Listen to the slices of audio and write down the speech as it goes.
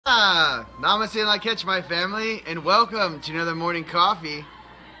Namaste and I catch my family, and welcome to another morning coffee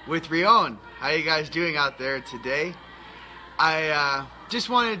with Rion. How you guys doing out there today? I just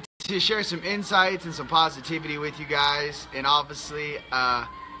wanted to share some insights and some positivity with you guys, and obviously I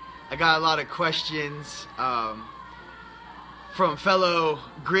got a lot of questions from fellow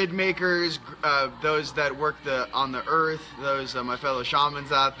grid makers, those that work on the earth, those my fellow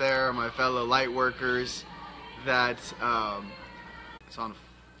shamans out there, my fellow light workers that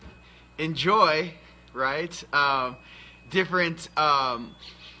enjoy, right? Different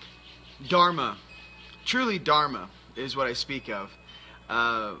Dharma. Truly Dharma is what I speak of.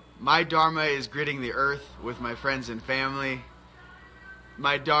 My Dharma is gritting the earth with my friends and family.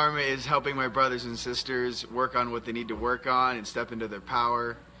 My Dharma is helping my brothers and sisters work on what they need to work on and step into their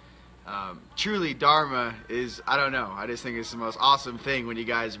power. Truly Dharma is, I don't know, I just think it's the most awesome thing when you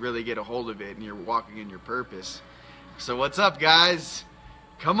guys really get a hold of it and you're walking in your purpose. So what's up, guys?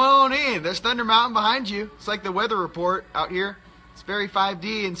 Come on in. There's Thunder Mountain behind you. It's like the weather report out here. It's very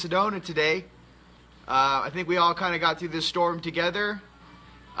 5D in Sedona today. I think we all kind of got through this storm together.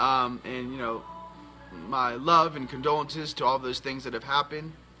 And, you know, my love and condolences to all those things that have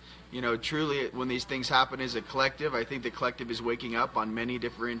happened. You know, truly, when these things happen as a collective, I think the collective is waking up on many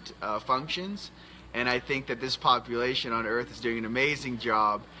different functions. And I think that this population on Earth is doing an amazing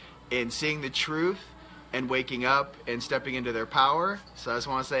job in seeing the truth and waking up and stepping into their power. So I just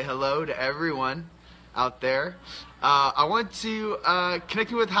want to say hello to everyone out there. I want to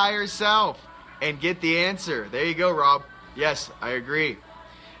connect you with higher self and get the answer. There you go, Rob. Yes, I agree.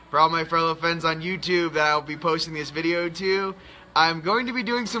 For all my fellow friends on YouTube that I'll be posting this video to, I'm going to be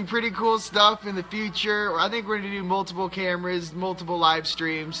doing some pretty cool stuff in the future. I think we're going to do multiple cameras, multiple live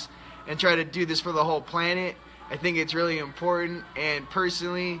streams, and try to do this for the whole planet. I think it's really important, and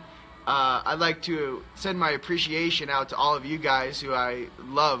personally, I'd like to send my appreciation out to all of you guys who I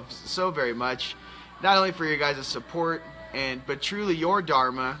love so very much, not only for your guys' support, but truly your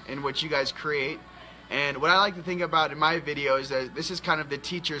Dharma and what you guys create. And what I like to think about in my video is that this is kind of the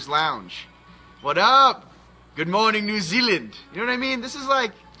teacher's lounge. What up? Good morning, New Zealand. You know what I mean? This is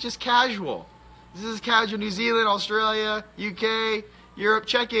like just casual. This is casual. New Zealand, Australia, UK, Europe,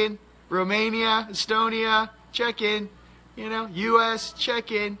 check in. Romania, Estonia, check in. You know, US,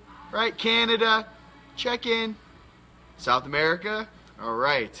 check in. Right? Canada, check in. South America, all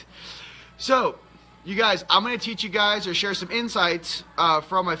right. So, you guys, I'm going to teach you guys or share some insights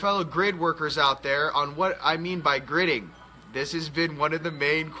from my fellow grid workers out there on what I mean by gridding. This has been one of the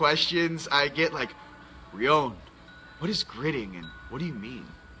main questions I get, like, Rion, what is gridding and what do you mean?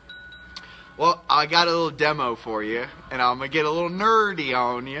 Well, I got a little demo for you, and I'm going to get a little nerdy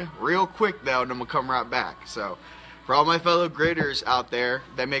on you real quick, though, and then we'll come right back. So, for all my fellow gridders out there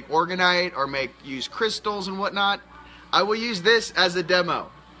that make orgonite or use crystals and whatnot, I will use this as a demo.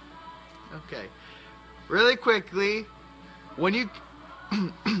 Okay. Really quickly, when you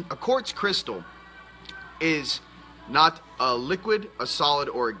a quartz crystal is not a liquid, a solid,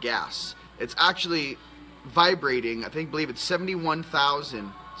 or a gas. It's actually vibrating. I believe it's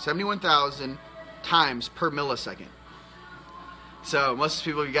 71,000 times per millisecond. So most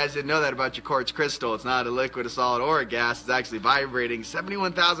people, you guys didn't know that about your quartz crystal. It's not a liquid, a solid, or a gas. It's actually vibrating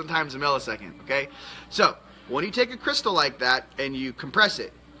 71,000 times a millisecond, okay? So when you take a crystal like that and you compress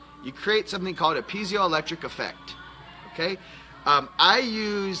it, you create something called a piezoelectric effect, okay? I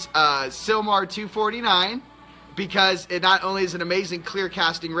use Silmar 249 because it not only is an amazing clear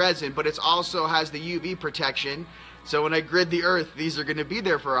casting resin, but it also has the UV protection. So when I grid the earth, these are going to be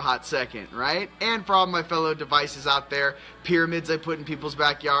there for a hot second, right? And for all my fellow devices out there, pyramids I put in people's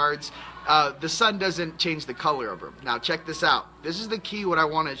backyards, the sun doesn't change the color of them. Now check this out. This is the key, what I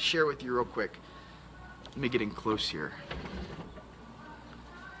want to share with you real quick. Let me get in close here.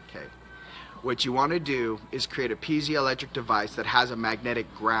 Okay. What you want to do is create a piezoelectric device that has a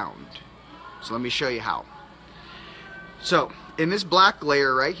magnetic ground. So let me show you how. So in this black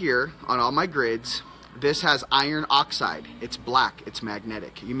layer right here on all my grids, this has iron oxide. It's black. It's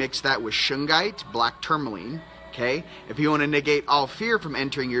magnetic. You mix that with shungite, black tourmaline. Okay. If you want to negate all fear from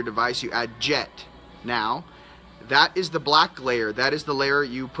entering your device, you add jet. Now, that is the black layer. That is the layer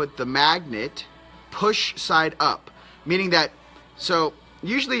you put the magnet push side up. Meaning that, so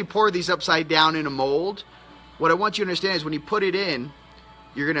usually you pour these upside down in a mold. What I want you to understand is when you put it in,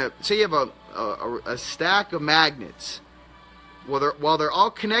 you're going to, say you have a stack of magnets. While they're all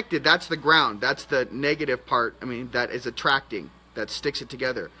connected, that's the ground. That's the negative part, that is attracting, that sticks it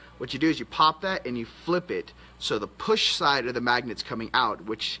together. What you do is you pop that and you flip it so the push side of the magnet's coming out,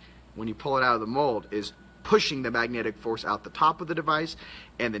 which when you pull it out of the mold is pushing the magnetic force out the top of the device,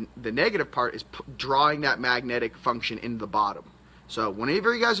 and then the negative part is drawing that magnetic function into the bottom. So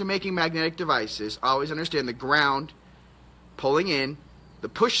whenever you guys are making magnetic devices, always understand the ground pulling in, the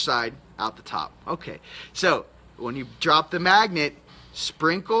push side out the top. Okay, so when you drop the magnet,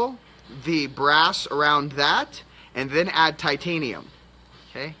 sprinkle the brass around that and then add titanium.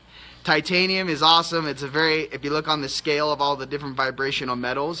 Okay, titanium is awesome. It's a very, if you look on the scale of all the different vibrational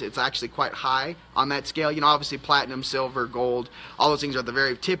metals, it's actually quite high on that scale. You know, obviously platinum, silver, gold, all those things are the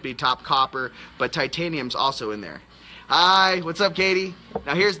very tippy top, copper, but titanium's also in there. Hi, what's up, Katie?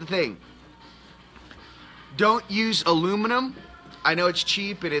 Now here's the thing. Don't use aluminum. I know it's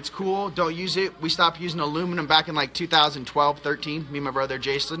cheap and it's cool. Don't use it. We stopped using aluminum back in like 2012, 13. Me and my brother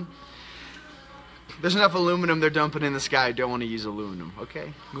Jason. There's enough aluminum they're dumping in the sky. Don't want to use aluminum.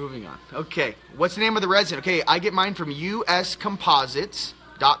 Okay, moving on. Okay, what's the name of the resin? Okay, I get mine from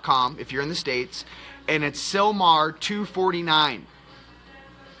uscomposites.com if you're in the States, and it's Silmar 249.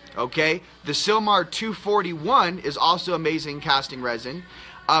 Okay, the Silmar 241 is also amazing casting resin.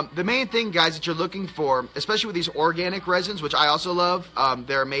 The main thing, guys, that you're looking for, especially with these organic resins, which I also love,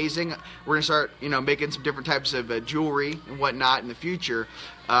 they're amazing. We're gonna start, you know, making some different types of jewelry and whatnot in the future.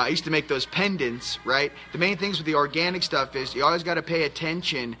 I used to make those pendants, right? The main things with the organic stuff is you always got to pay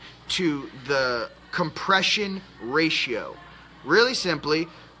attention to the compression ratio. Really simply,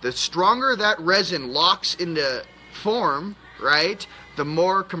 the stronger that resin locks into form, right, the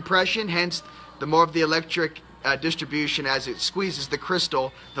more compression, hence the more of the electric distribution as it squeezes the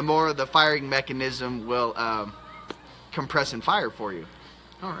crystal, the more the firing mechanism will compress and fire for you.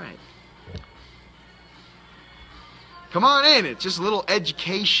 All right. Come on in. It's just little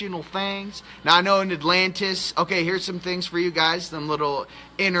educational things. Now, I know in Atlantis, okay, here's some things for you guys, some little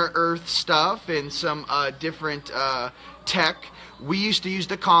inner earth stuff and some different tech. We used to use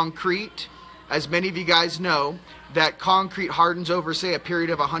the concrete. As many of you guys know, that concrete hardens over, say, a period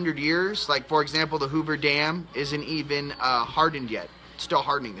of 100 years. Like, for example, the Hoover Dam isn't even hardened yet. It's still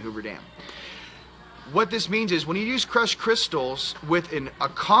hardening, the Hoover Dam. What this means is when you use crushed crystals with a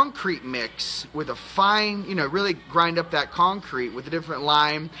concrete mix, with a fine, you know, really grind up that concrete with a different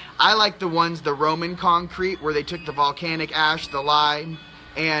lime. I like the ones, the Roman concrete, where they took the volcanic ash, the lime,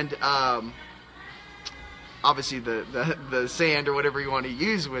 and obviously the sand or whatever you want to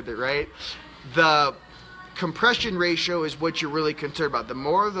use with it, right? The compression ratio is what you're really concerned about. The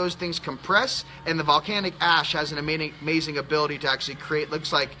more of those things compress, and the volcanic ash has an amazing ability to actually create,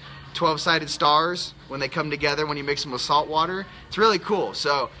 looks like 12-sided stars when they come together when you mix them with salt water. It's really cool.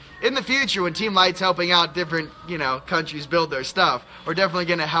 So in the future, when Team Light's helping out different, you know, countries build their stuff, we're definitely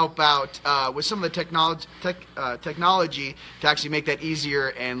going to help out with some of the technology to actually make that easier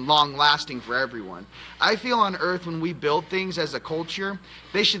and long-lasting for everyone. I feel on Earth, when we build things as a culture,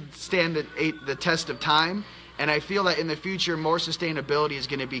 they should stand the test of time. And I feel that in the future, more sustainability is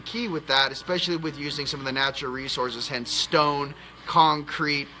going to be key with that, especially with using some of the natural resources, hence stone,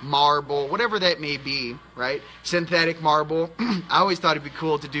 concrete, marble, whatever that may be, right? Synthetic marble. I always thought it'd be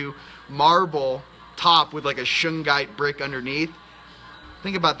cool to do marble top with like a shungite brick underneath.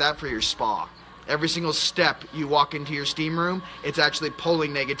 Think about that for your spa. Every single step you walk into your steam room, it's actually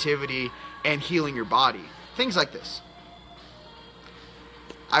pulling negativity and healing your body. Things like this.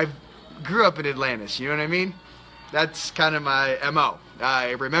 I grew up in Atlantis, you know what I mean? That's kind of my MO.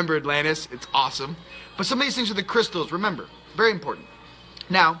 I remember Atlantis, it's awesome. But some of these things are the crystals, remember, very important.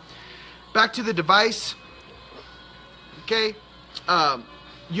 Now, back to the device. Okay,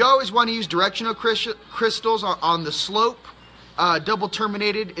 you always want to use directional crystals on the slope. Double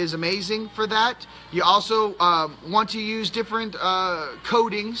terminated is amazing for that. You also want to use different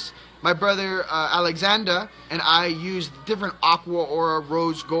coatings. My brother Alexander and I use different aqua aura,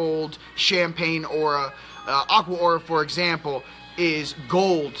 rose gold, champagne aura. Aqua aura, for example, is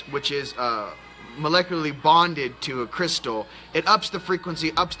gold, which is molecularly bonded to a crystal. It ups the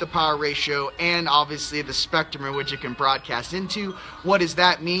frequency, ups the power ratio, and obviously the spectrum in which it can broadcast into. What does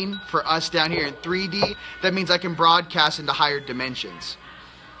that mean for us down here in 3D? That means I can broadcast into higher dimensions,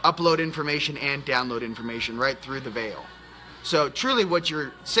 upload information and download information right through the veil. So truly what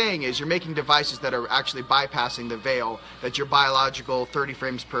you're saying is you're making devices that are actually bypassing the veil that your biological 30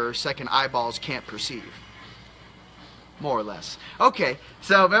 frames per second eyeballs can't perceive. More or less. Okay,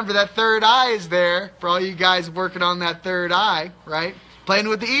 so remember that third eye is there for all you guys working on that third eye, right? Playing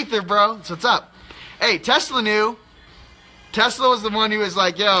with the ether, bro. That's what's up. Hey, Tesla knew. Tesla was the one who was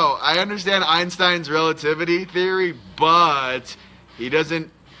like, yo, I understand Einstein's relativity theory, but he doesn't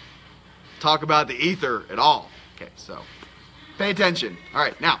talk about the ether at all. Okay, so pay attention. All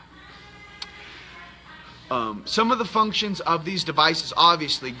right, now, some of the functions of these devices,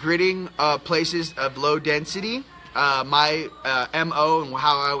 obviously, gridding places of low density. My MO and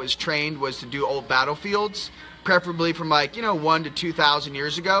how I was trained was to do old battlefields. preferably from like, 1 to 2,000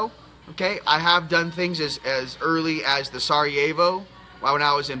 years ago. Okay, I have done things as early as the Sarajevo when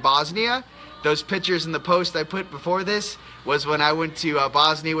I was in Bosnia. Those pictures in the post I put before this was when I went to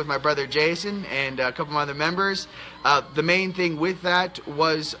Bosnia with my brother Jason and a couple of other members. The main thing with that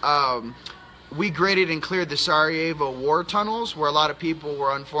was we graded and cleared the Sarajevo war tunnels where a lot of people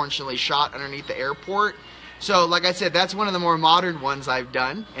were unfortunately shot underneath the airport. So, like I said, that's one of the more modern ones I've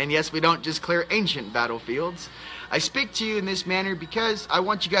done. And yes, we don't just clear ancient battlefields. I speak to you in this manner because I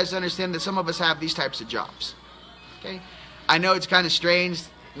want you guys to understand that some of us have these types of jobs. Okay? I know it's kind of strange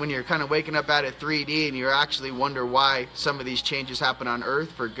when you're kind of waking up out of 3D and you actually wonder why some of these changes happen on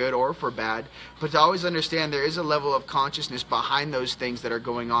Earth for good or for bad. But to always understand there is a level of consciousness behind those things that are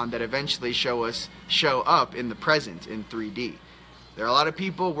going on that eventually show up in the present in 3D. There are a lot of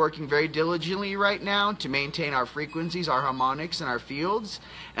people working very diligently right now to maintain our frequencies, our harmonics, and our fields.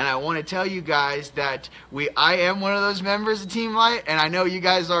 And I want to tell you guys that I am one of those members of Team Light, and I know you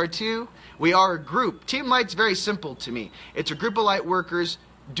guys are too. We are a group. Team Light's very simple to me. It's a group of light workers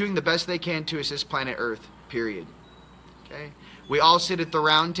doing the best they can to assist planet Earth, period. Okay? We all sit at the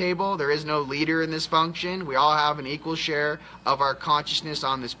round table. There is no leader in this function. We all have an equal share of our consciousness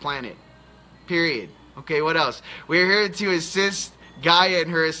on this planet, period. Okay, what else? We're here to assist Gaia in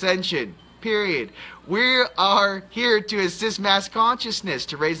her ascension, period. We are here to assist mass consciousness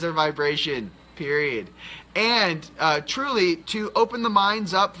to raise their vibration, period. And truly to open the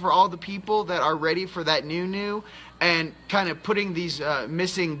minds up for all the people that are ready for that new and kind of putting these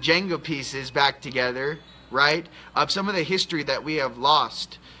missing Jenga pieces back together, right, of some of the history that we have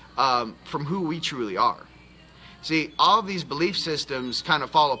lost from who we truly are. See, all of these belief systems kind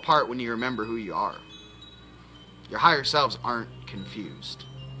of fall apart when you remember who you are. Your higher selves aren't confused.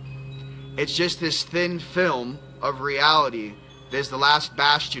 It's just this thin film of reality that is the last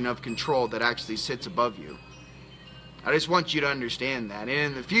bastion of control that actually sits above you. I just want you to understand that. And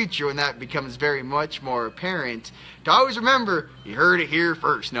in the future, when that becomes very much more apparent, to always remember, you heard it here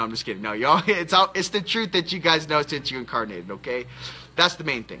first. No, I'm just kidding. No, y'all, it's the truth that you guys know since you incarnated, okay? That's the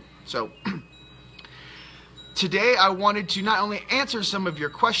main thing. So, today I wanted to not only answer some of your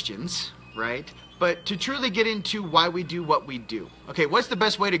questions, right, but to truly get into why we do what we do. Okay, what's the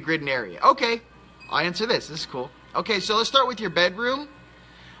best way to grid an area? Okay, I'll answer this. This is cool. Okay, so let's start with your bedroom.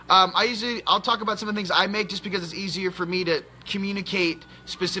 I'll talk about some of the things I make just because it's easier for me to communicate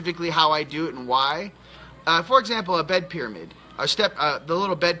specifically how I do it and why. For example, a bed pyramid. The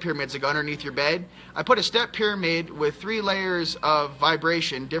little bed pyramids that go underneath your bed. I put a step pyramid with 3 layers of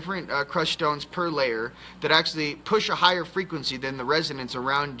vibration, different crushed stones per layer, that actually push a higher frequency than the resonance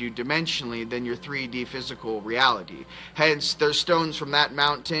around you dimensionally than your 3D physical reality. Hence, there's stones from that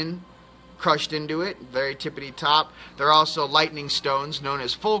mountain crushed into it, very tippity top. There are also lightning stones known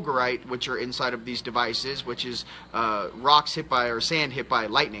as fulgurite, which are inside of these devices, which is rocks hit by or sand hit by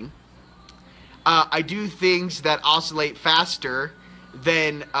lightning. I do things that oscillate faster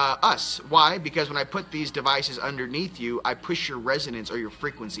than us. Why? Because when I put these devices underneath you, I push your resonance or your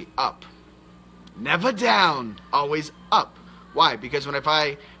frequency up. Never down, always up. Why? Because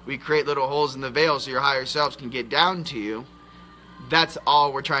we create little holes in the veil so your higher selves can get down to you. That's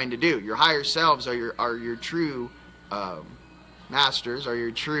all we're trying to do. Your higher selves are your true masters, are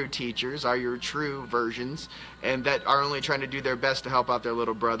your true teachers, are your true versions, and that are only trying to do their best to help out their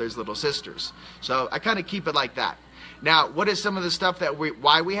little brothers, little sisters. So I kind of keep it like that. Now, what is some of the stuff that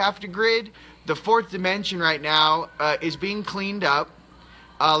why we have to grid? The 4th dimension right now is being cleaned up.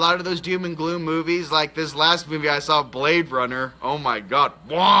 A lot of those doom and gloom movies, like this last movie I saw, Blade Runner. Oh my God.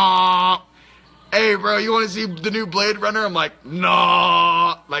 Wah! Hey bro, you want to see the new Blade Runner? I'm like,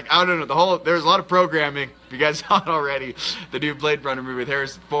 no. Like, I don't know. There's a lot of programming. If you guys saw it already, the new Blade Runner movie with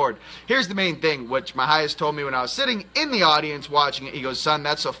Harrison Ford. Here's the main thing, which my highest told me when I was sitting in the audience watching it. He goes, son,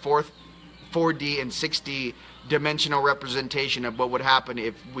 that's a 4D and 6D dimensional representation of what would happen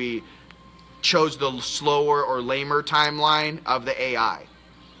if we chose the slower or lamer timeline of the AI.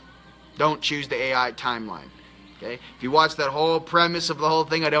 Don't choose the AI timeline. Okay? If you watch that whole premise of the whole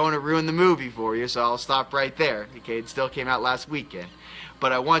thing, I don't want to ruin the movie for you, so I'll stop right there. Okay, it still came out last weekend.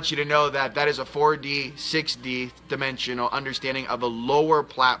 But I want you to know that that is a 4D, 6D dimensional understanding of a lower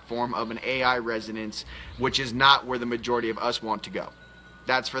platform of an AI resonance, which is not where the majority of us want to go.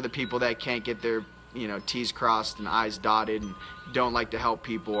 That's for the people that can't get their T's crossed and I's dotted and don't like to help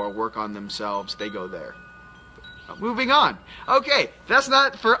people or work on themselves. They go there. Moving on. Okay, that's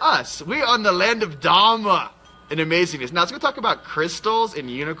not for us. We're on the land of Dharma and amazingness. Now, let's go talk about crystals and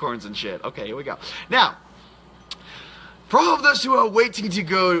unicorns and shit. Okay, here we go. Now, for all of those who are waiting to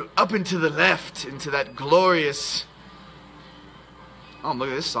go up and to the left into that glorious... Oh, look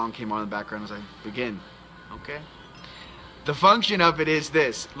at this song came on in the background as I begin. Okay? The function of it is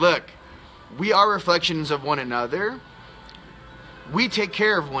this. Look, we are reflections of one another. We take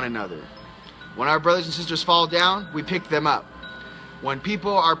care of one another. When our brothers and sisters fall down, we pick them up. When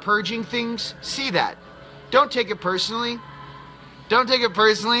people are purging things, see that. Don't take it personally. Don't take it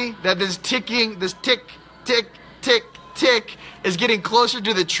personally that this ticking, this tick, tick, tick, tick is getting closer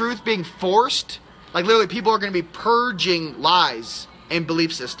to the truth being forced. Like literally people are going to be purging lies and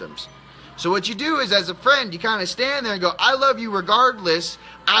belief systems. So what you do is, as a friend, you kind of stand there and go, I love you regardless.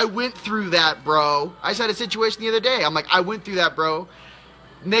 I went through that, bro. I just had a situation the other day. I'm like, I went through that, bro.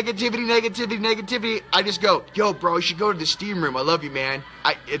 Negativity, negativity, negativity. I just go, yo, bro, you should go to the steam room. I love you, man.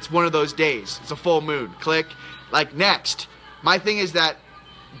 It's one of those days. It's a full moon. Click. Like, next. My thing is that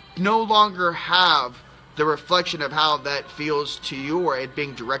no longer have the reflection of how that feels to you or it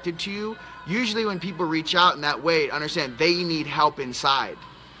being directed to you. Usually when people reach out in that way, understand they need help inside.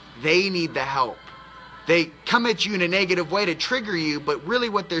 They need the help. They come at you in a negative way to trigger you, but really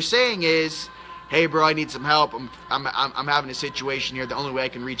what they're saying is, hey bro, I need some help. I'm having a situation here. The only way I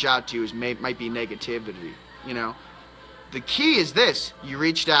can reach out to you is might be negativity. You know, the key is this: you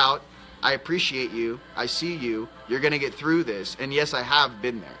reached out. I appreciate you. I see you. You're gonna get through this. And yes, I have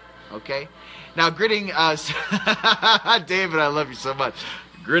been there. Okay. Now, gritting us, David, I love you so much.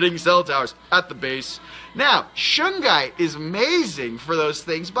 Gritting cell towers at the base. Now, shungite is amazing for those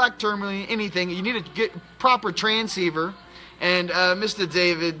things. Black tourmaline, anything. You need to get proper transceiver. And Mr.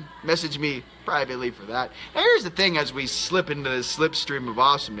 David messaged me privately for that. Now, here's the thing as we slip into this slipstream of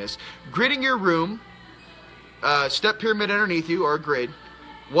awesomeness. Gridding your room, step pyramid underneath you, or a grid.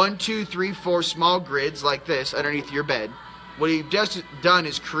 1, 2, 3, 4 small grids like this underneath your bed. What you've just done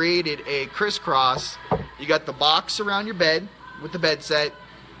is created a crisscross. You got the box around your bed with the bed set.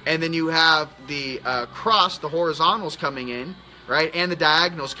 And then you have the cross, the horizontals coming in, right? And the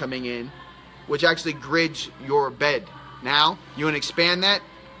diagonals coming in, which actually grids your bed. Now, you want to expand that,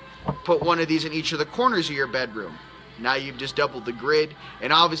 put one of these in each of the corners of your bedroom. Now you've just doubled the grid.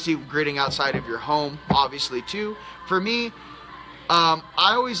 And obviously gridding outside of your home, obviously too. For me, I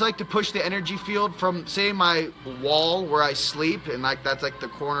always like to push the energy field from, say, my wall where I sleep, and like that's like the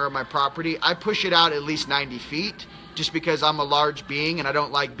corner of my property. I push it out at least 90 feet. Just because I'm a large being and I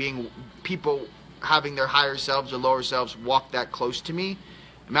don't like people having their higher selves or lower selves walk that close to me.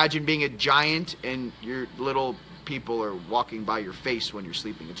 Imagine being a giant and your little people are walking by your face when you're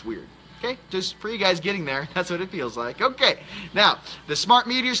sleeping. It's weird. Okay, just for you guys getting there, that's what it feels like. Okay, now the smart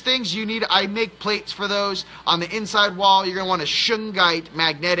meters things, I make plates for those. On the inside wall, you're going to want a shungite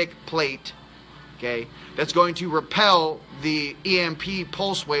magnetic plate. Okay, that's going to repel the EMP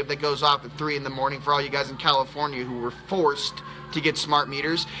pulse wave that goes off at 3 in the morning for all you guys in California who were forced to get smart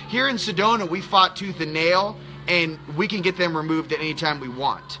meters. Here in Sedona, we fought tooth and nail, and we can get them removed at any time we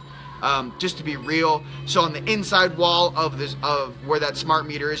want. Just to be real, so on the inside wall of where that smart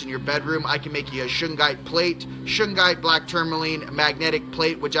meter is in your bedroom, I can make you a shungite plate, shungite black tourmaline magnetic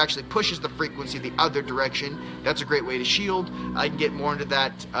plate, which actually pushes the frequency the other direction. That's a great way to shield. I can get more into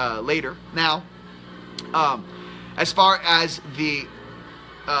that later. Now, as far as the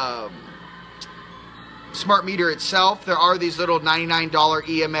smart meter itself, there are these little $99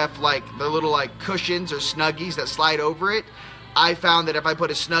 EMF, like the little like cushions or snuggies that slide over it. I found that if I put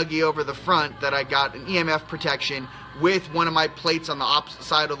a snuggie over the front, that I got an EMF protection with one of my plates on the opposite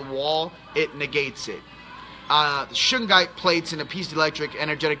side of the wall. It negates it. The shungite plates and a piezoelectric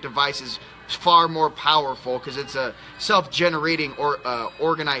energetic device is far more powerful because it's a self-generating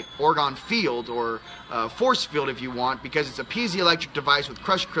orgone field or force field if you want, because it's a piezoelectric device with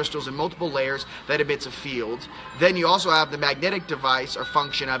crushed crystals and multiple layers that emits a field. Then you also have the magnetic device or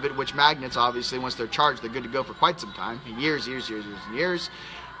function of it, which magnets obviously once they're charged they're good to go for quite some time, years and years.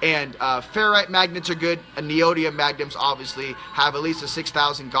 And ferrite magnets are good. Neodymium magnets obviously have at least a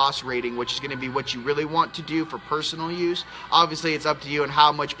 6,000 Gauss rating, which is going to be what you really want to do for personal use. Obviously, it's up to you and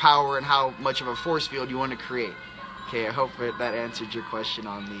how much power and how much of a force field you want to create. Okay, I hope that answered your question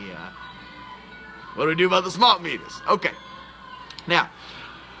on the what do we do about the smart meters? Okay. Now,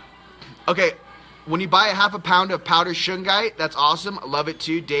 okay. When you buy a half a pound of powdered shungite, that's awesome. I love it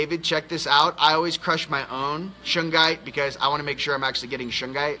too. David, check this out. I always crush my own shungite because I want to make sure I'm actually getting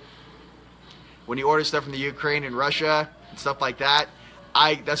shungite. When you order stuff from the Ukraine and Russia and stuff like that,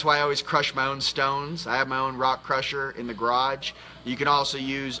 that's why I always crush my own stones. I have my own rock crusher in the garage. You can also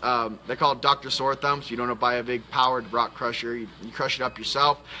use, they're called Dr. Sore Thumbs. You don't buy a big powered rock crusher. You crush it up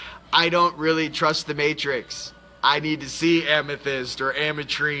yourself. I don't really trust the Matrix. I need to see amethyst or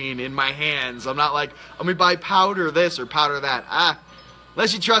ametrine in my hands. I'm not like, let me buy powder this or powder that.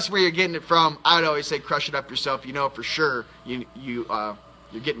 Unless you trust where you're getting it from, I'd always say crush it up yourself. You know for sure you're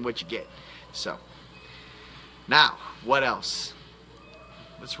getting what you get. So, Now, what else?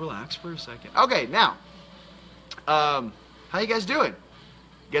 Let's relax for a second. Okay, now, how you guys doing?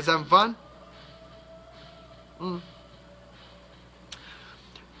 You guys having fun?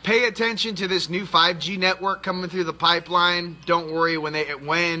 Pay attention to this new 5G network coming through the pipeline. Don't worry,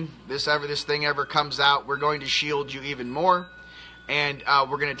 when this thing ever comes out, we're going to shield you even more, and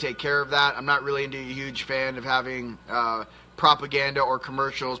we're going to take care of that. I'm not really a huge fan of having propaganda or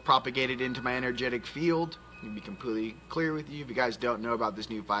commercials propagated into my energetic field. To be completely clear with you, if you guys don't know about this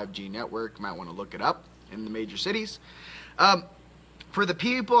new 5G network, you might want to look it up in the major cities. For the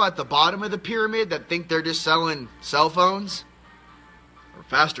people at the bottom of the pyramid that think they're just selling cell phones or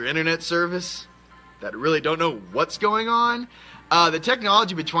faster internet service, that really don't know what's going on, the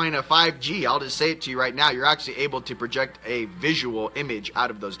technology between a 5G, I'll just say it to you right now, you're actually able to project a visual image out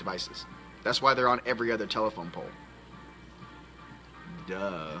of those devices. That's why they're on every other telephone pole.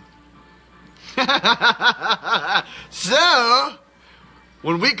 Duh. So,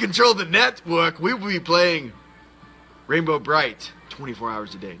 when we control the network, we will be playing Rainbow Bright 24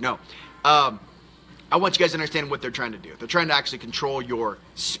 hours a day. No. I want you guys to understand what they're trying to do. They're trying to actually control your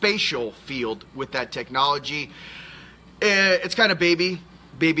spatial field with that technology. It's kind of baby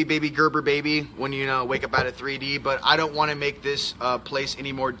Gerber baby when you wake up out of 3D, but I don't want to make this place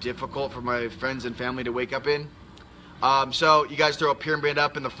any more difficult for my friends and family to wake up in. So you guys throw a pyramid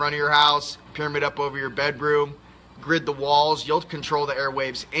up in the front of your house, pyramid up over your bedroom, grid the walls. You'll control the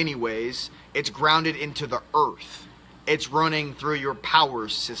airwaves anyways. It's grounded into the earth. It's running through your power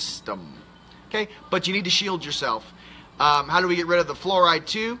system. Okay, but you need to shield yourself. How do we get rid of the fluoride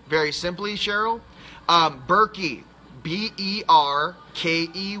too? Very simply, Cheryl. Berkey,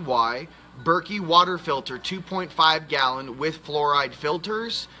 B-E-R-K-E-Y, Berkey water filter, 2.5 gallon with fluoride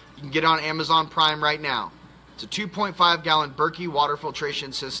filters. You can get it on Amazon Prime right now. It's a 2.5 gallon Berkey water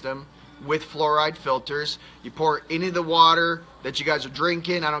filtration system with fluoride filters. You pour into the water that you guys are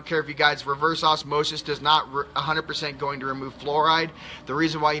drinking. I don't care if you guys reverse osmosis does not 100% going to remove fluoride. The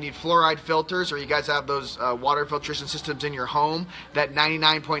reason why you need fluoride filters, or you guys have those water filtration systems in your home, that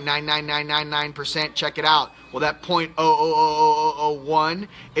 99.99999%, check it out. Well, that 0.00001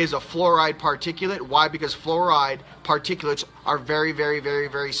 is a fluoride particulate. Why? Because fluoride particulates are very, very, very,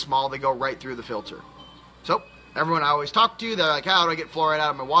 very small. They go right through the filter. So, everyone I always talk to, they're like, how do I get fluoride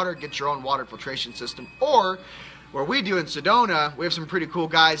out of my water? Get your own water filtration system. Or, where we do in Sedona, we have some pretty cool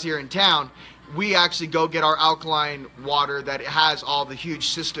guys here in town. We actually go get our alkaline water that has all the huge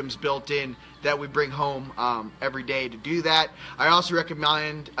systems built in that we bring home every day to do that. I also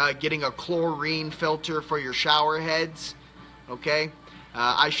recommend getting a chlorine filter for your shower heads. Okay?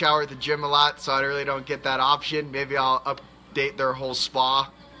 I shower at the gym a lot, so I really don't get that option. Maybe I'll update their whole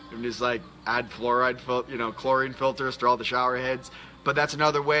spa and just like add chlorine filters to all the shower heads. But that's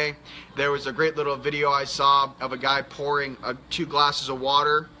another way. There was a great little video I saw of a guy pouring 2 glasses of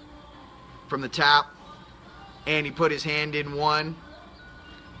water from the tap, and he put his hand in one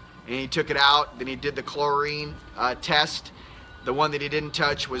and he took it out. Then he did the chlorine test. The one that he didn't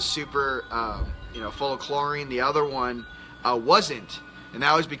touch was super full of chlorine. The other one wasn't, and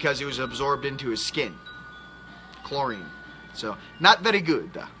that was because it was absorbed into his skin. Chlorine. So not very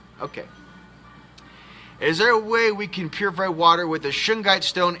good. Okay. Is there a way we can purify water with a shungite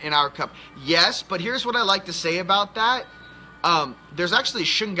stone in our cup? Yes, but here's what I like to say about that. There's actually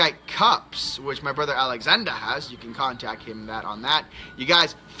shungite cups, which my brother Alexander has. You can contact him on that. You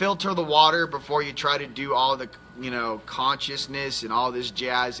guys filter the water before you try to do all the, consciousness and all this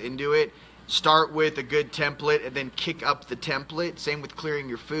jazz into it. Start with a good template and then kick up the template. Same with clearing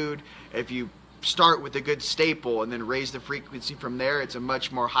your food. If you start with a good staple and then raise the frequency from there, it's a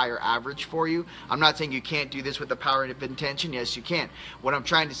much more higher average for you. I'm not saying you can't do this with the power of intention. Yes, you can. What I'm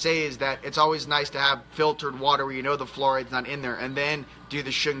trying to say is that it's always nice to have filtered water where you know the fluoride's not in there, and then do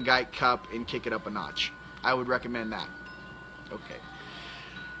the shungite cup and kick it up a notch. I would recommend that. Okay.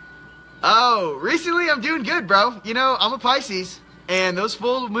 Oh, recently I'm doing good, bro. I'm a Pisces, and those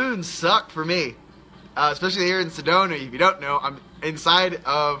full moons suck for me. Especially here in Sedona. If you don't know, I'm inside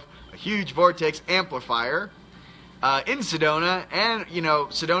of a huge vortex amplifier in Sedona, and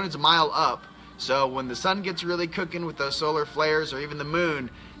Sedona's a mile up, so when the sun gets really cooking with those solar flares, or even the moon,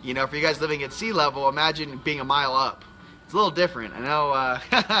 for you guys living at sea level, imagine being a mile up. It's a little different, I know,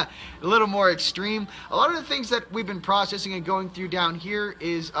 a little more extreme. A lot of the things that we've been processing and going through down here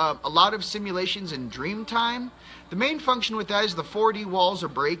is a lot of simulations in dream time. The main function with that is the 4D walls are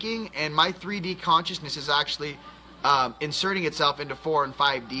breaking, and my 3D consciousness is actually inserting itself into 4 and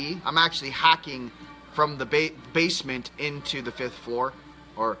 5D. I'm actually hacking from the basement into the 5th floor,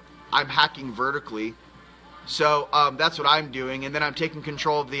 or I'm hacking vertically So that's what I'm doing, and then I'm taking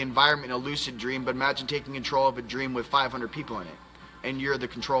control of the environment in a lucid dream. But imagine taking control of a dream with 500 people in it, and you're the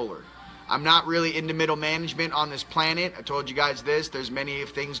controller. I'm not really into middle management on this planet. I told you guys this. There's many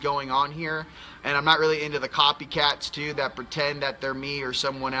things going on here, and I'm not really into the copycats too that pretend that they're me or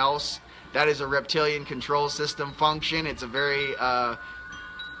someone else. That is a reptilian control system function. It's a very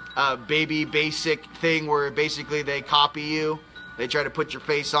baby basic thing where basically they copy you. They try to put your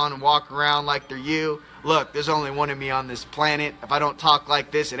face on and walk around like they're you. Look, there's only one of me on this planet. If I don't talk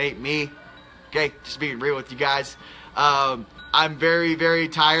like this, it ain't me. Okay, just being real with you guys. I'm very, very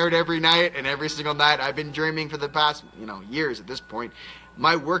tired every night, and every single night I've been dreaming for the past, years at this point.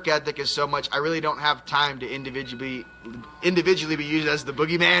 My work ethic is so much, I really don't have time to individually be used as the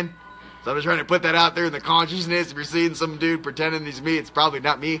boogeyman. So I'm just trying to put that out there in the consciousness. If you're seeing some dude pretending he's me, it's probably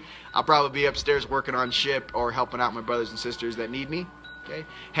not me. I'll probably be upstairs working on ship or helping out my brothers and sisters that need me. Okay,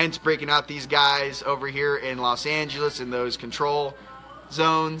 hence breaking out these guys over here in Los Angeles in those control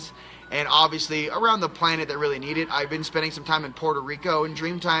zones, and obviously around the planet that really need it. I've been spending some time in Puerto Rico in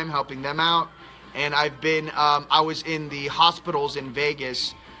Dreamtime helping them out, and I've been I was in the hospitals in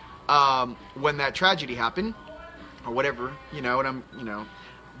Vegas when that tragedy happened, or whatever,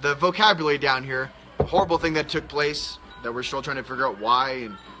 the vocabulary down here, horrible thing that took place that we're still trying to figure out why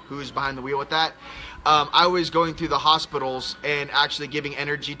and who's behind the wheel with that. I was going through the hospitals and actually giving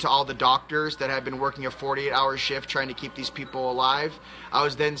energy to all the doctors that had been working a 48-hour shift trying to keep these people alive. I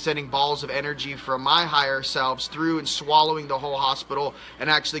was then sending balls of energy from my higher selves through and swallowing the whole hospital and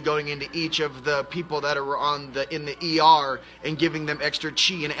actually going into each of the people that are in the ER and giving them extra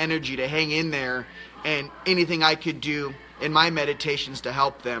chi and energy to hang in there, and anything I could do in my meditations to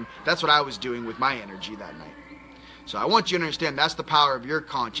help them. That's what I was doing with my energy that night. So I want you to understand that's the power of your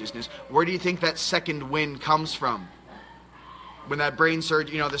consciousness. Where do you think that second wind comes from? When that brain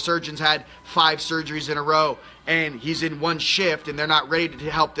surgeon, the surgeons had 5 surgeries in a row, and he's in one shift, and they're not ready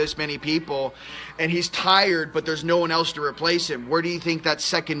to help this many people, and he's tired, but there's no one else to replace him. Where do you think that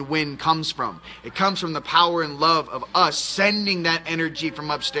second wind comes from? It comes from the power and love of us sending that energy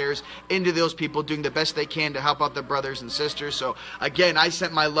from upstairs into those people, doing the best they can to help out their brothers and sisters. So again, I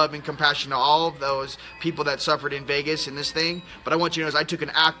sent my love and compassion to all of those people that suffered in Vegas in this thing, but I want you to know I took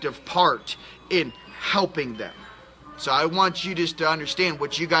an active part in helping them. So I want you just to understand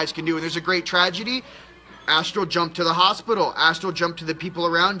what you guys can do. And there's a great tragedy. Astral jump to the hospital. Astral jump to the people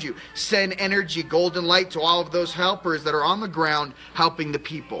around you. Send energy, golden light to all of those helpers that are on the ground helping the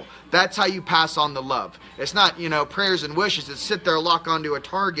people. That's how you pass on the love. It's not, prayers and wishes. It's sit there, lock onto a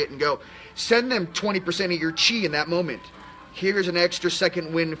target and go, send them 20% of your chi in that moment. Here's an extra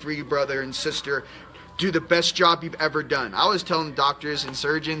second wind for you, brother and sister. Do the best job you've ever done. I was telling doctors and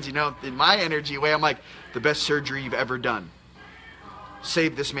surgeons, in my energy way, I'm like, the best surgery you've ever done.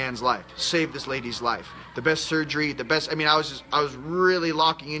 Save this man's life. Save this lady's life. The best surgery, I was really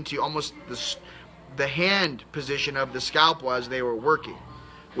locking into almost the hand position of the scalpel as they were working.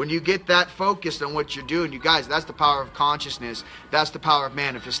 When you get that focused on what you're doing, you guys, that's the power of consciousness. That's the power of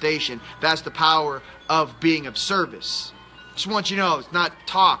manifestation. That's the power of being of service. Just want you to know, it's not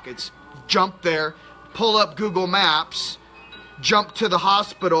talk. It's jump there, pull up Google Maps, jump to the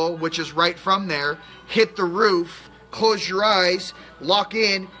hospital, which is right from there, hit the roof, close your eyes, lock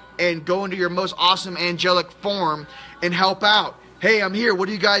in, and go into your most awesome angelic form and help out. Hey, I'm here. What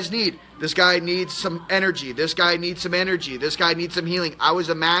do you guys need? This guy needs some energy. This guy needs some energy. This guy needs some healing. I was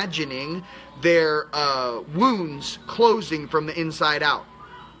imagining their wounds closing from the inside out.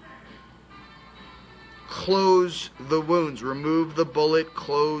 Close the wounds. Remove the bullet.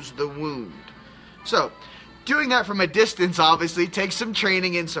 Close the wound. So, doing that from a distance obviously takes some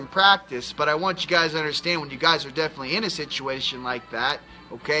training and some practice, but I want you guys to understand when you guys are definitely in a situation like that,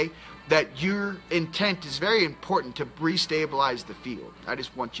 okay, that your intent is very important to restabilize the field. I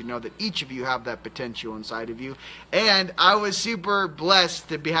just want you to know that each of you have that potential inside of you, and I was super blessed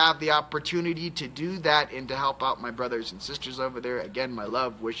to have the opportunity to do that and to help out my brothers and sisters over there. Again, my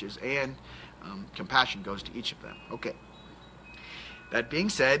love, wishes, and compassion goes to each of them. Okay. That being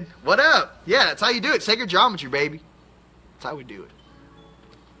said, what up? Yeah, that's how you do it. Sacred geometry, baby. That's how we do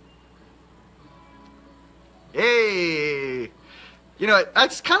it. Hey!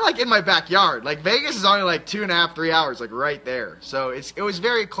 That's kind of like in my backyard. Like, Vegas is only like 2.5, 3 hours, like right there. So it was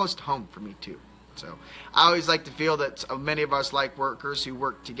very close to home for me, too. So I always like to feel that many of us like workers who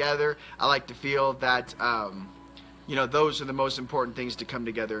work together. I like to feel that, those are the most important things to come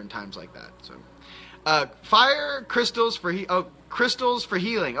together in times like that. So Fire crystals for crystals for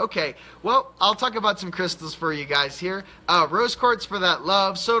healing. Okay, well, I'll talk about some crystals for you guys here. Rose quartz for that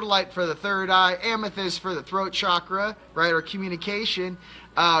love, sodalite for the third eye, amethyst for the throat chakra, right, or communication.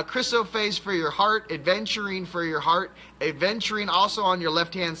 Chrysoprase for your heart, aventurine for your heart. Aventurine also on your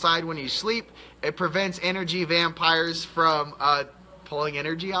left-hand side when you sleep. It prevents energy vampires from pulling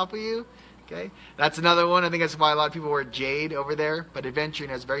energy off of you. Okay, that's another one. I think that's why a lot of people wear jade over there. But aventurine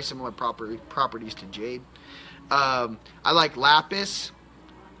has very similar properties to jade. I like lapis.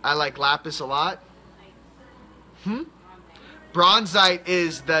 I like lapis a lot. Bronzite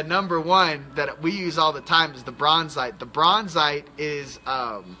is the number one that we use all the time, is the bronzite. The bronzite is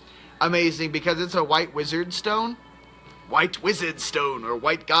amazing because it's a white wizard stone. White wizard stone or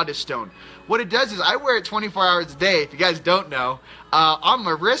white goddess stone. What it does is I wear it 24 hours a day, if you guys don't know, on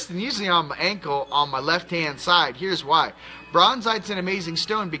my wrist and usually on my ankle on my left-hand side. Here's why. Bronzite's an amazing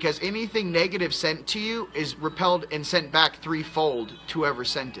stone because anything negative sent to you is repelled and sent back threefold to whoever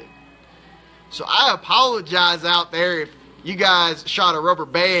sent it. So I apologize out there if you guys shot a rubber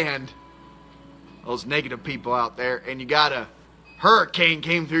band, those negative people out there, and you got a hurricane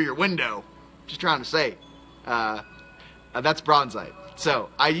came through your window. Just trying to say. That's bronzite. So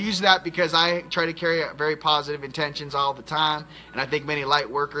I use that because I try to carry very positive intentions all the time, and I think many light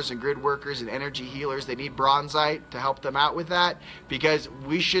workers and grid workers and energy healers, they need bronzite to help them out with that, because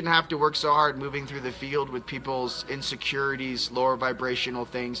we shouldn't have to work so hard moving through the field with people's insecurities, lower vibrational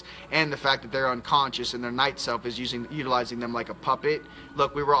things, and the fact that they're unconscious and their night self is utilizing them like a puppet.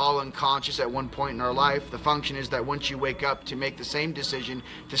 Look, we were all unconscious at one point in our life. The function is that once you wake up to make the same decision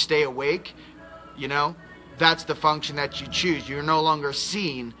to stay awake, you know, that's the function that you choose. You're no longer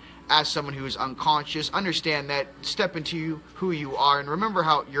seen as someone who is unconscious. Understand that. Step into who you are. And remember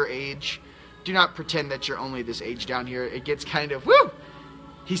how your age. Do not pretend that you're only this age down here. It gets kind of, woo!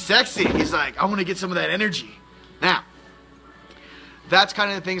 He's sexy. He's like, I want to get some of that energy. Now, that's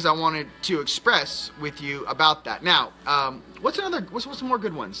kind of the things I wanted to express with you about that. Now, what's some more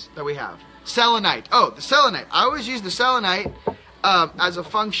good ones that we have? Selenite. Oh, the selenite. I always use the selenite as a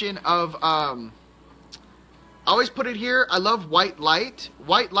function of... I always put it here. I love white light.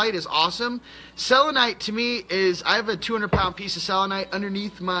 White light is awesome. Selenite to me is, I have a 200-pound piece of selenite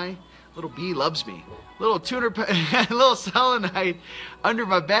underneath my, little bee loves me, little 200 little selenite under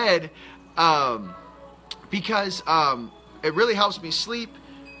my bed, because it really helps me sleep,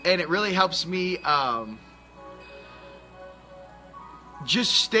 and it really helps me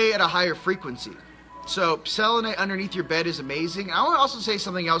just stay at a higher frequency. So selenite underneath your bed is amazing. I want to also say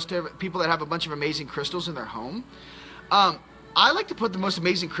something else to people that have a bunch of amazing crystals in their home. I like to put the most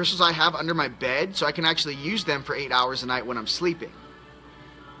amazing crystals I have under my bed so I can actually use them for 8 hours a night when I'm sleeping.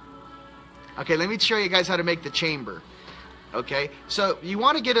 Okay, let me show you guys how to make the chamber. Okay, so you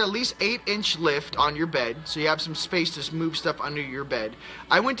want to get at least 8-inch lift on your bed so you have some space to move stuff under your bed.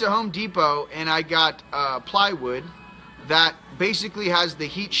 I went to Home Depot and I got plywood that basically has the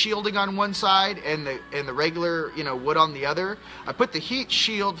heat shielding on one side and the regular, you know, wood on the other. I put the heat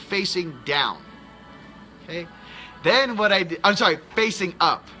shield facing down. Okay. Then what I did, I'm sorry, facing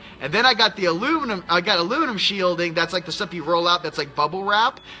up. And then I got the aluminum shielding, that's like the stuff you roll out, that's like bubble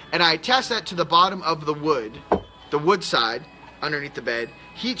wrap, and I attached that to the bottom of the wood side underneath the bed,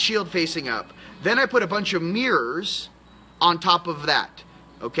 heat shield facing up. Then I put a bunch of mirrors on top of that.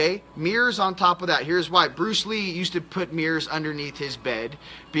 Okay, mirrors on top of that. Here's why. Bruce Lee used to put mirrors underneath his bed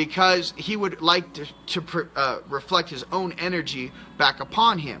because he would like to reflect his own energy back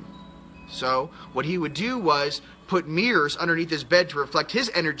upon him. So what he would do was put mirrors underneath his bed to reflect his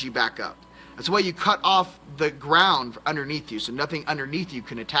energy back up. That's why you cut off the ground underneath you so nothing underneath you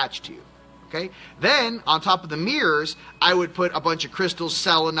can attach to you. Okay. Then on top of the mirrors, I would put a bunch of crystals,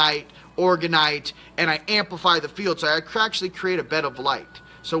 selenite, organite, and I amplify the field so I could actually create a bed of light.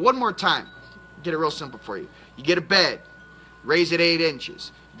 So one more time, get it real simple for you. You get a bed, raise it 8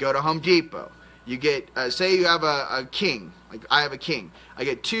 inches. Go to Home Depot. You get, say you have a king. Like I have a king. I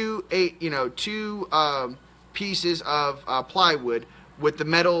get two pieces of plywood with the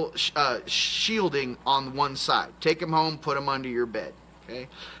metal shielding on one side. Take them home, put them under your bed. Okay.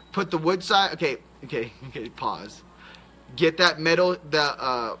 Put the wood side. Okay. Pause. Get that metal,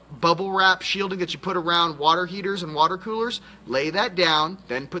 the bubble wrap shielding that you put around water heaters and water coolers. Lay that down.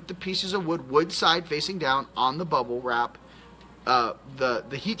 Then put the pieces of wood side facing down on the bubble wrap.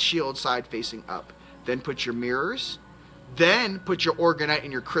 The heat shield side facing up. Then put your mirrors. Then put your organite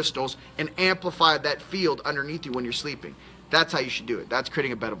and your crystals and amplify that field underneath you when you're sleeping. That's how you should do it. That's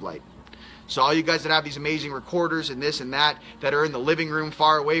creating a bed of light. So all you guys that have these amazing recorders and this and that are in the living room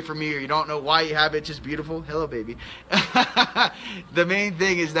far away from you, or you don't know why you have it, it's just beautiful. Hello, baby. The main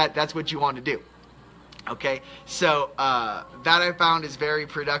thing is that that's what you want to do. Okay, so that I found is very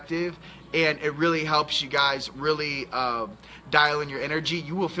productive, and it really helps you guys really dial in your energy.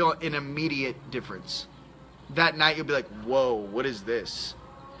 You will feel an immediate difference. That night you'll be like, whoa, what is this?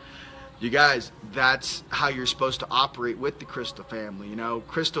 You guys, that's how you're supposed to operate with the crystal family. You know,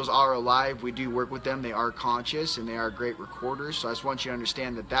 crystals are alive. We do work with them. They are conscious, and they are great recorders. So I just want you to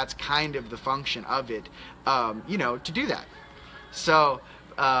understand that that's kind of the function of it, you know, to do that. So,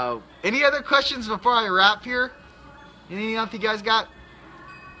 any other questions before I wrap here? Anything else you guys got?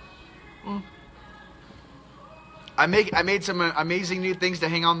 I made some amazing new things to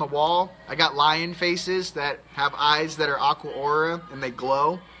hang on the wall. I got lion faces that have eyes that are aqua aura, and they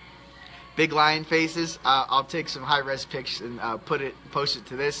glow. Big lion faces. I'll take some high-res pics and post it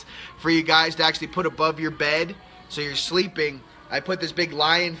to this for you guys to actually put above your bed. So you're sleeping. I put this big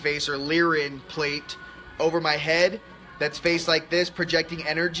lion face or Lyran plate over my head that's faced like this, projecting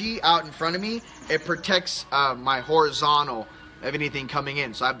energy out in front of me. It protects my horizontal of anything coming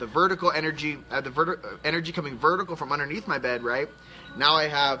in. So I have the vertical energy. I have the energy coming vertical from underneath my bed, right? Now I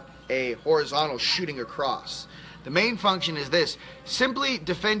have a horizontal shooting across. The main function is this: simply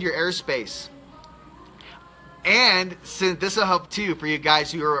defend your airspace. And since this will help too for you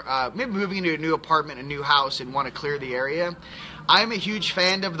guys who are maybe moving into a new apartment, a new house, and want to clear the area. I'm a huge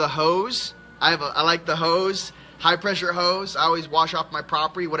fan of the hose. I like the hose, high pressure hose. I always wash off my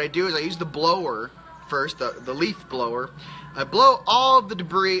property. What I do is I use the blower first, the leaf blower. I blow all of the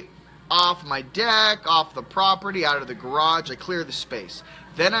debris off my deck, off the property, out of the garage. I clear the space.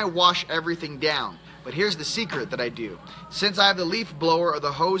 Then I wash everything down. But here's the secret that I do. Since I have the leaf blower or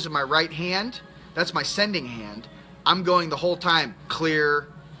the hose in my right hand, that's my sending hand, I'm going the whole time clear,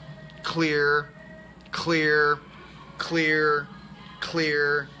 clear, clear, clear,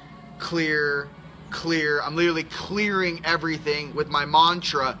 clear, clear, clear. I'm literally clearing everything with my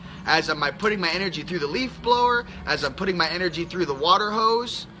mantra as I'm putting my energy through the leaf blower, as I'm putting my energy through the water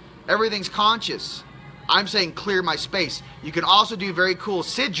hose. Everything's conscious. I'm saying clear my space. You can also do very cool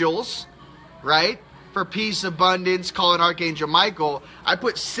sigils, right? For peace, abundance, call an Archangel Michael. I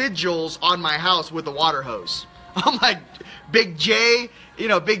put sigils on my house with a water hose. I'm like, Big J, you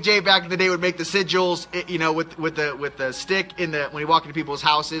know, Big J back in the day would make the sigils, you know, with the stick when he walked into people's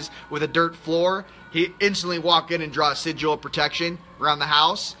houses with a dirt floor. He instantly walk in and draw a sigil of protection around the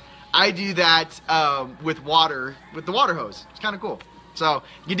house. I do that with the water hose. It's kind of cool. So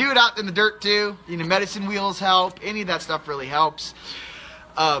you do it out in the dirt too. You know, medicine wheels help. Any of that stuff really helps.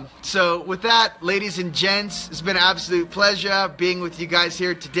 So with that, ladies and gents, it's been an absolute pleasure being with you guys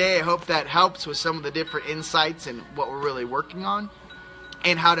here today. I hope that helps with some of the different insights and what we're really working on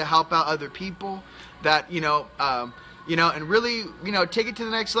and how to help out other people that, you know, and really, you know, take it to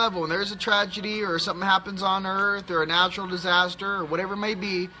the next level. When there's a tragedy or something happens on Earth or a natural disaster or whatever it may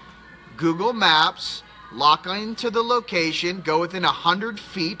be, Google Maps, lock into the location, go within 100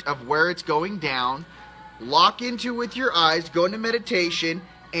 feet of where it's going down, lock into with your eyes, go into meditation,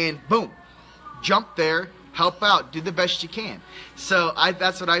 and boom, jump there, help out, do the best you can. So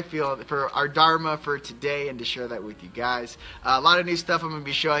that's what I feel for our Dharma for today, and to share that with you guys. A lot of new stuff I'm going to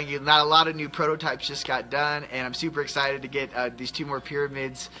be showing you. Not a lot of new prototypes just got done, and I'm super excited to get these 2 more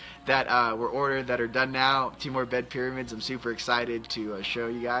pyramids that were ordered that are done now. 2 more bed pyramids. I'm super excited to show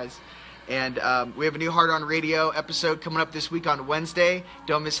you guys. And we have a new Heart On Radio episode coming up this week on Wednesday.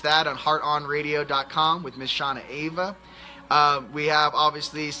 Don't miss that on heartonradio.com with Miss Shauna Ava. We have,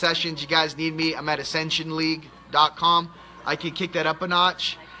 obviously, sessions. You guys need me. I'm at ascensionleague.com. I can kick that up a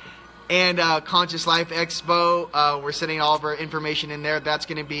notch. And Conscious Life Expo. We're sending all of our information in there. That's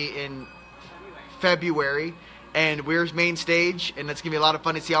going to be in February. And we're main stage, and it's going to be a lot of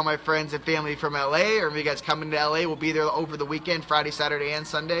fun to see all my friends and family from LA, or if you guys coming to LA, we'll be there over the weekend, Friday, Saturday, and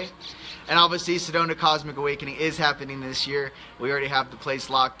Sunday. And obviously, Sedona Cosmic Awakening is happening this year. We already have the place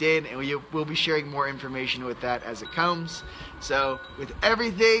locked in, and we'll be sharing more information with that as it comes. So, with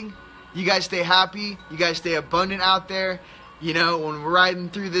everything, you guys stay happy, you guys stay abundant out there. You know, when we're riding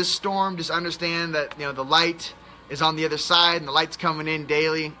through this storm, just understand that, you know, the light is on the other side, and the light's coming in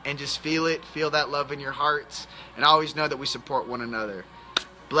daily, and just feel it. Feel that love in your hearts, and always know that we support one another.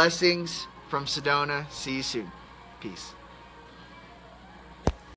 Blessings from Sedona. See you soon. Peace.